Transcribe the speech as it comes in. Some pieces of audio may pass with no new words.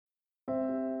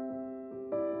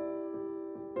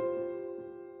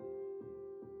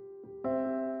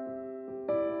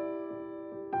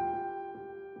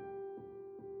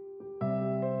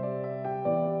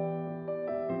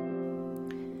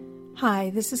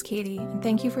Hi, this is Katie, and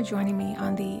thank you for joining me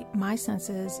on the My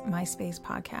Senses, My Space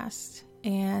podcast.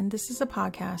 And this is a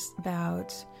podcast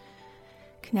about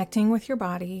connecting with your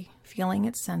body, feeling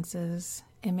its senses,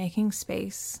 and making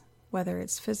space, whether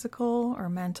it's physical or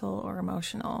mental or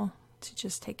emotional, to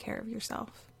just take care of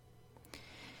yourself.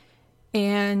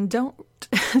 And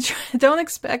don't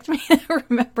expect me to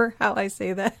remember how I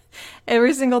say that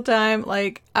every single time.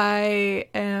 Like, I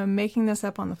am making this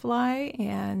up on the fly,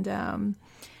 and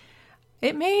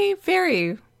it may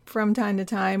vary from time to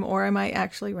time, or I might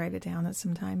actually write it down at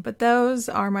some time. But those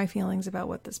are my feelings about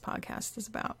what this podcast is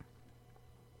about.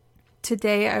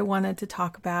 Today, I wanted to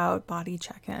talk about body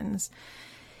check-ins.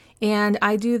 And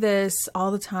I do this all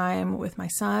the time with my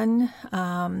son.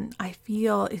 I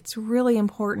feel it's really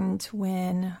important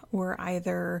when we're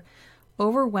either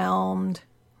overwhelmed,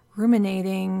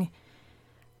 ruminating,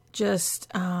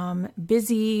 just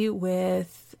busy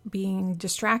with being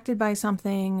distracted by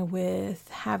something, with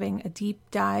having a deep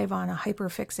dive on a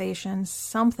hyperfixation,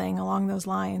 something along those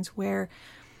lines, where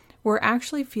we're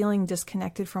actually feeling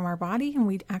disconnected from our body and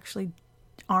we actually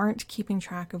aren't keeping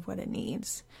track of what it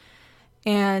needs.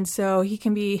 And so he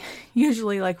can be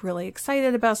usually like really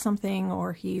excited about something,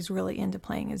 or he's really into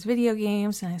playing his video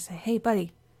games. And I say, hey,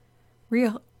 buddy,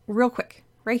 real quick,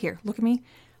 right here, look at me,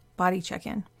 body check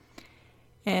in.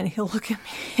 And he'll look at me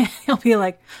and he'll be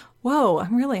like, whoa,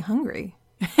 I'm really hungry.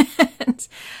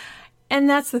 And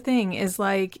that's the thing, is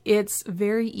like, it's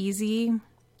very easy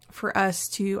for us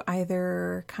to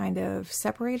either kind of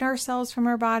separate ourselves from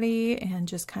our body and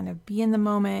just kind of be in the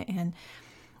moment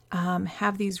and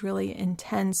have these really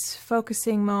intense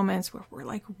focusing moments where we're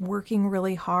like working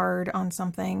really hard on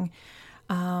something,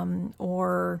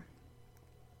 or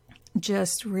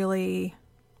just really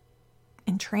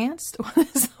entranced. What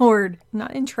is the word?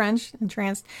 Not entrenched,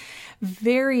 entranced.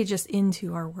 Very just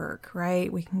into our work,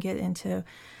 right? We can get into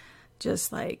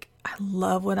just like, I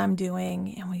love what I'm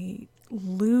doing, and we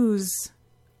lose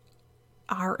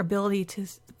our ability to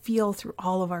feel through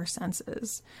all of our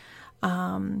senses.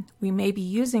 We may be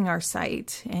using our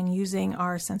sight and using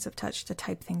our sense of touch to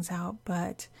type things out,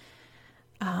 but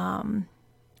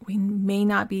we may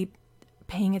not be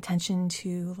paying attention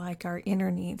to like our inner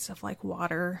needs of like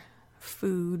water,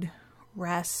 food,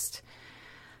 rest.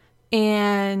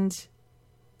 And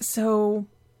so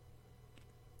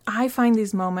I find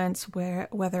these moments where,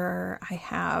 whether I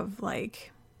have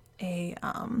like a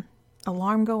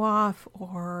alarm go off,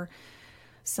 or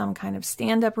some kind of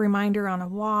stand-up reminder on a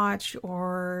watch,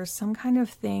 or some kind of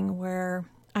thing where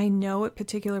I know at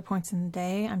particular points in the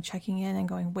day I'm checking in and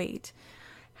going, wait,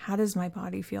 how does my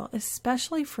body feel?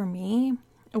 Especially for me,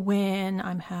 when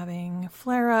I'm having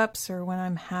flare-ups, or when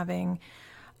I'm having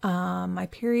my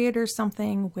period or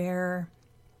something, where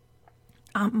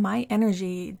my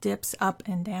energy dips up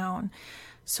and down.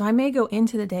 So I may go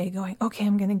into the day going, okay,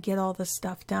 I'm going to get all this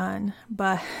stuff done.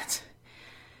 But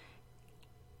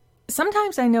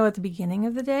sometimes I know at the beginning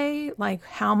of the day, like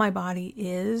how my body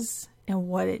is and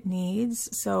what it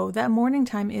needs. So that morning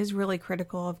time is really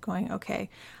critical of going, okay,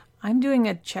 I'm doing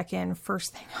a check-in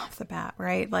first thing off the bat,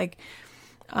 right? Like,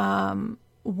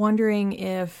 wondering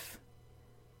if,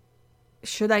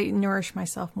 should I nourish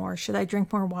myself more? Should I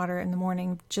drink more water in the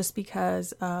morning just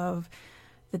because of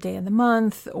the day of the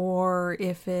month? Or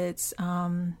if it's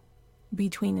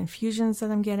between infusions that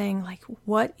I'm getting, like,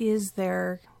 what is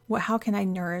there? How can I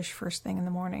nourish first thing in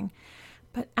the morning?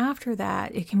 But after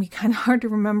that, it can be kind of hard to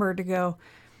remember to go,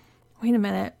 wait a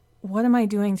minute, what am I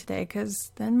doing today?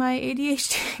 Because then my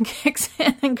ADHD kicks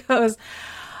in and goes,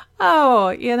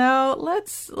 oh,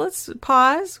 let's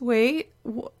pause, wait,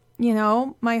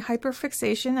 my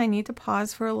hyperfixation, I need to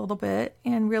pause for a little bit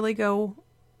and really go,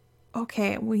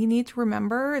 okay, we need to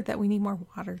remember that we need more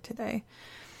water today.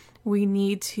 We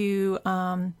need to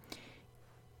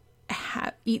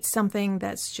eat something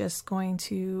that's just going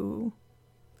to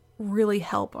really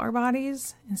help our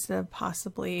bodies instead of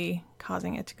possibly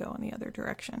causing it to go in the other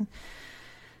direction.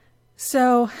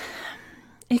 So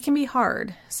it can be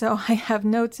hard. So I have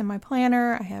notes in my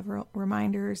planner. I have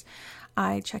reminders.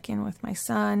 I check in with my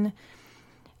son.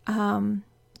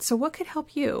 So what could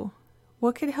help you?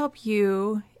 What could help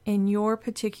you in your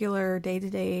particular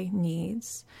day-to-day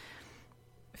needs?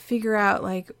 Figure out,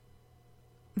 like,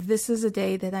 this is a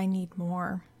day that I need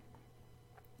more.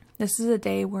 This is a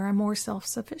day where I'm more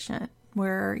self-sufficient,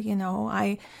 where,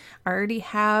 I already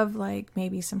have like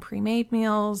maybe some pre-made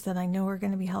meals that I know are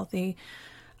going to be healthy.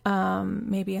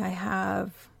 Maybe I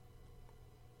have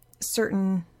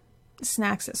certain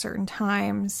snacks at certain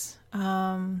times.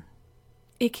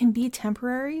 It can be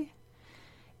temporary.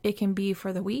 It can be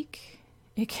for the week.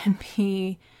 It can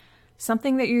be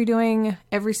something that you're doing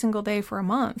every single day for a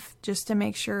month, just to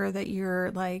make sure that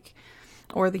you're like,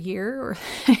 or the year,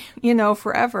 or,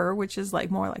 forever, which is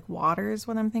like more like water is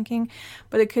what I'm thinking.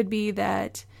 But it could be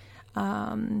that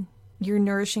you're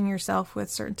nourishing yourself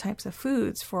with certain types of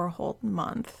foods for a whole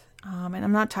month. And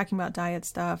I'm not talking about diet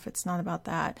stuff. It's not about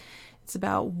that. It's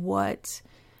about what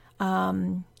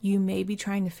you may be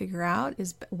trying to figure out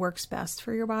works best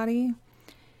for your body.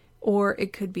 Or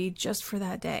it could be just for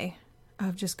that day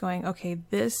of just going, okay,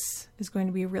 this is going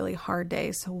to be a really hard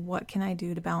day. So what can I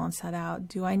do to balance that out?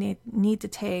 Do I need to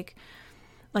take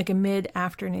like a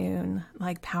mid-afternoon,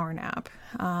 like power nap,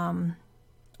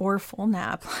 or a full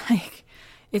nap? Like,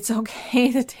 it's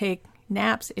okay to take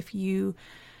naps if you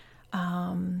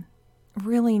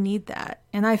really need that.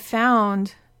 And I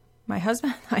found my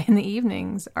husband and I in the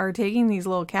evenings are taking these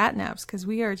little cat naps because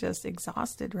we are just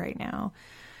exhausted right now.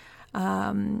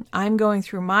 I'm going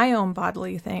through my own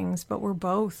bodily things, but we're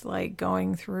both like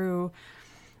going through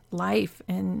life.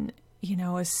 And,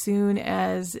 as soon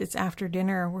as it's after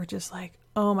dinner, we're just like,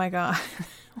 oh my God,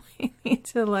 we need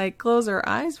to like close our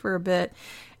eyes for a bit.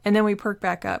 And then we perk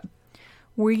back up.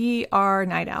 We are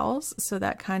night owls, so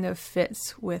that kind of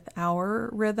fits with our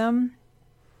rhythm.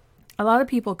 A lot of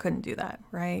people couldn't do that,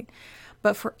 right?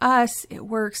 But for us, it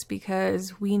works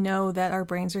because we know that our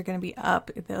brains are going to be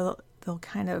up. They'll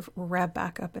kind of rev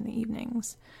back up in the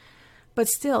evenings. But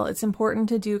still, it's important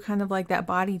to do kind of like that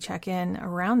body check-in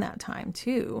around that time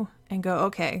too, and go,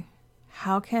 okay,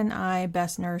 how can I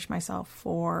best nourish myself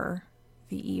for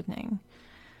the evening?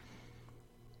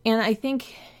 And I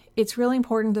think it's really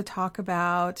important to talk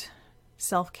about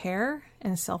self-care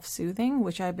and self-soothing,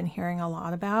 which I've been hearing a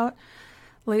lot about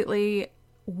lately.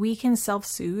 We can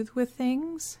self-soothe with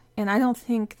things, and I don't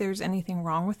think there's anything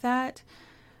wrong with that.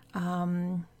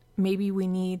 Maybe we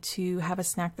need to have a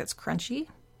snack that's crunchy.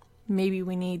 Maybe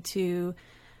we need to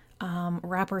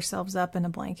wrap ourselves up in a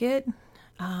blanket.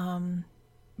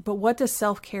 But what does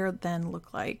self-care then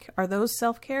look like? Are those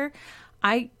self-care?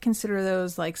 I consider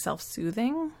those like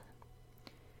self-soothing.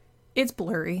 It's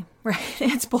blurry, right?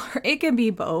 It's blurry. It can be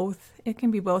both. It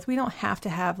can be both. We don't have to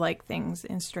have like things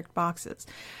in strict boxes.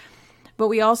 But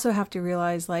we also have to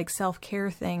realize like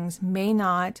self-care things may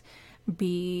not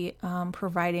be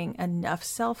providing enough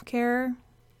self-care.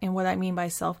 And what I mean by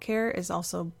self-care is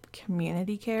also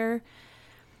community care.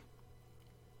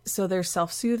 So there's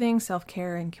self-soothing,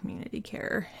 self-care, and community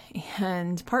care,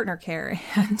 and partner care,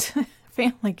 and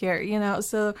family care,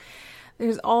 So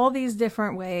there's all these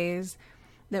different ways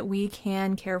that we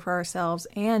can care for ourselves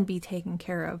and be taken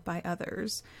care of by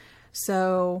others.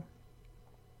 So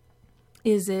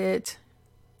is it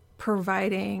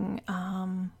providing,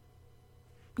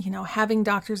 having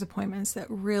doctor's appointments that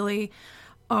really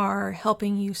are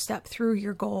helping you step through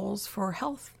your goals for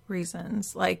health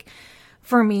reasons? Like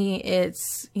for me,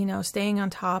 it's, staying on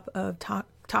top of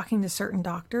talking to certain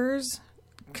doctors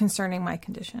concerning my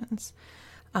conditions.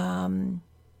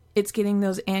 It's getting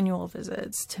those annual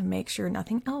visits to make sure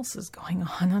nothing else is going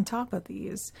on top of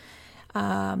these.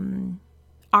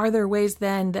 Are there ways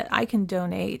then that I can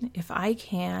donate if I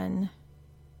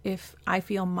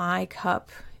feel my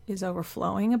cup is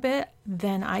overflowing a bit,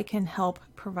 then I can help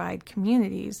provide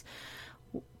communities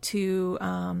to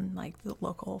like the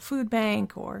local food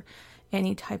bank or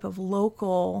any type of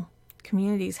local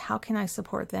communities. How can I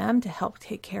support them to help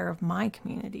take care of my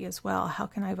community as well? How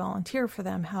can I volunteer for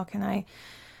them? How can I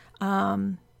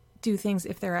do things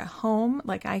if they're at home?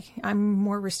 Like I'm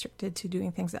more restricted to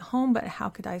doing things at home, but how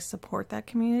could I support that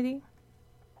community?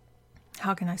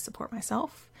 How can I support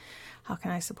myself? How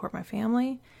can I support my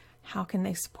family? How can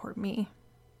they support me?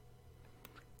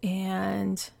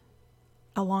 And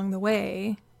along the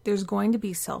way, there's going to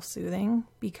be self-soothing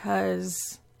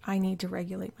because I need to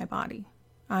regulate my body.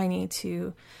 I need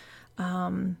to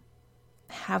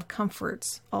have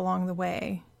comforts along the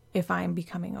way if I'm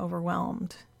becoming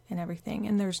overwhelmed and everything.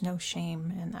 And there's no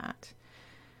shame in that.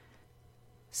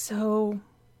 So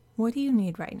what do you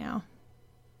need right now?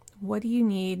 What do you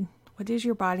need? What does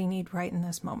your body need right in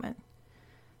this moment?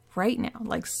 Right now,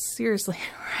 like seriously,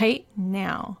 right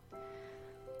now.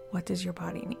 What does your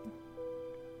body need?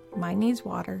 Mine needs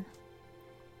water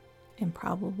and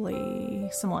probably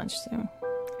some lunch soon.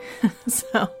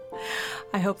 So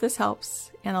I hope this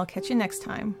helps, and I'll catch you next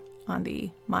time on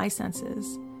the My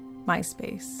Senses, My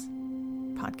Space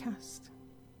podcast.